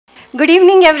Good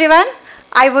evening, everyone.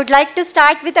 I would like to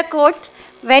start with a quote.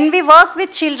 When we work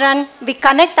with children, we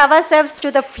connect ourselves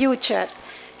to the future.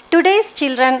 Today's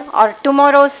children are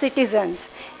tomorrow's citizens.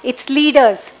 It's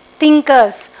leaders,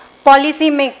 thinkers,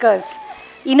 policymakers,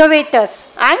 innovators,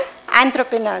 and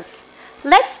entrepreneurs.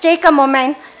 Let's take a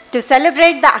moment to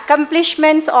celebrate the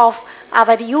accomplishments of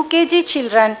our UKG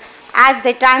children as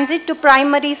they transit to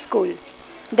primary school.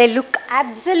 They look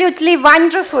absolutely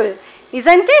wonderful,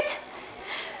 isn't it?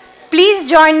 Please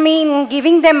join me in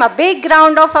giving them a big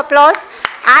round of applause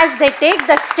as they take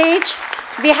the stage.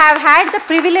 We have had the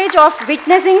privilege of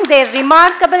witnessing their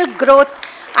remarkable growth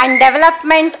and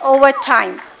development over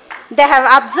time. They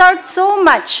have absorbed so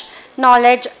much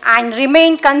knowledge and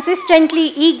remain consistently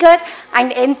eager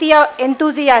and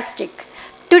enthusiastic.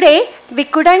 Today, we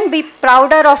couldn't be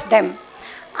prouder of them.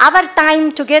 Our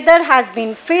time together has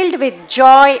been filled with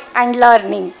joy and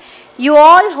learning. You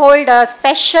all hold a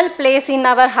special place in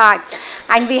our hearts,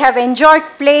 and we have enjoyed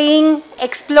playing,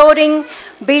 exploring,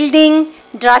 building,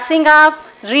 dressing up,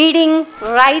 reading,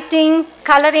 writing,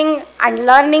 coloring, and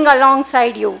learning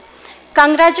alongside you.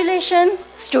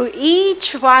 Congratulations to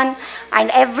each one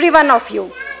and every one of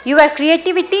you. Your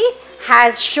creativity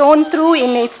has shown through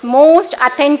in its most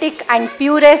authentic and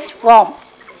purest form.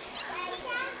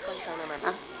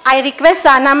 I request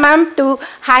Sana ma'am to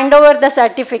hand over the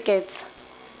certificates.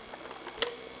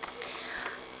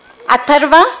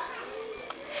 Atharva,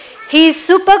 he is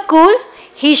super cool.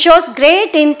 He shows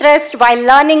great interest while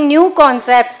learning new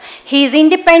concepts. He is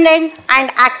independent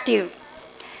and active.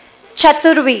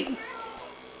 Chaturvi.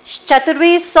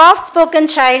 Chaturvi is a soft-spoken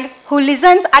child who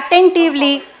listens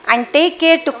attentively and takes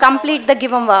care to complete the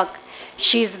given work.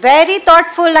 She is very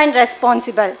thoughtful and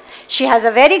responsible. She has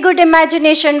a very good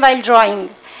imagination while drawing.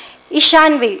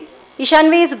 Ishanvi.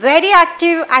 Ishanvi is very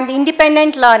active and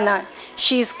independent learner.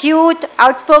 She is cute,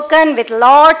 outspoken with a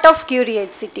lot of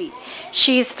curiosity.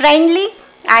 She is friendly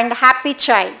and happy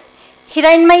child.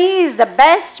 Hiranmayi is the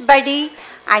best buddy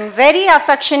and very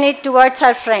affectionate towards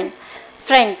her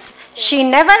friends. She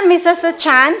never misses a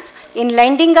chance in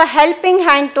lending a helping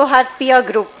hand to her peer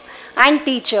group and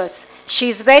teachers. She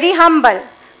is very humble.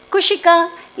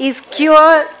 Kushika is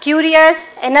curious,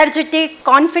 energetic,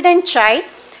 confident child.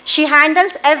 She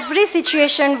handles every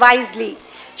situation wisely.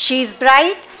 She is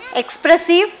bright,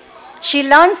 expressive. She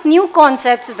learns new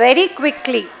concepts very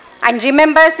quickly and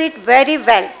remembers it very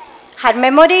well. Her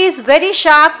memory is very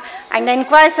sharp and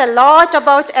inquires a lot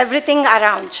about everything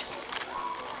around.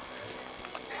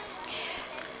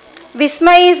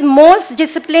 Vismay is most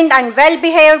disciplined and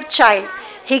well-behaved child.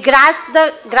 He grasps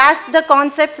the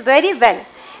concepts very well.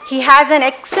 He has an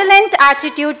excellent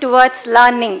attitude towards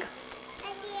learning.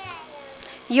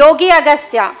 Yogi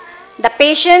Agastya, the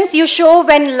patience you show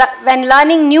when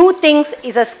learning new things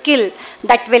is a skill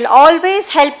that will always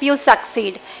help you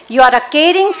succeed. You are a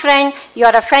caring friend. You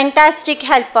are a fantastic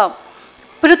helper.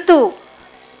 Prutu,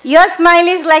 your smile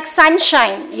is like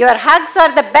sunshine. Your hugs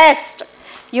are the best.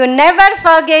 You never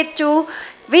forget to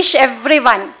wish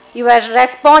everyone. Your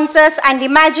responses and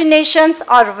imaginations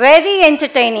are very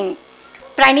entertaining.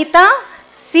 Pranita,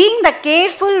 seeing the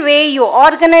careful way you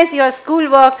organize your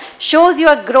schoolwork shows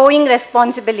your growing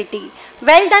responsibility.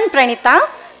 Well done, Pranita.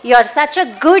 You are such a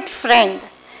good friend.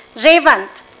 Revant,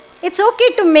 it's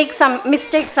okay to make some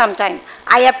mistakes sometime.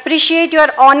 I appreciate your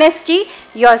honesty.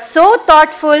 You are so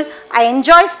thoughtful. I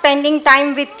enjoy spending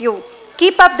time with you.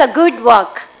 Keep up the good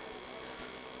work.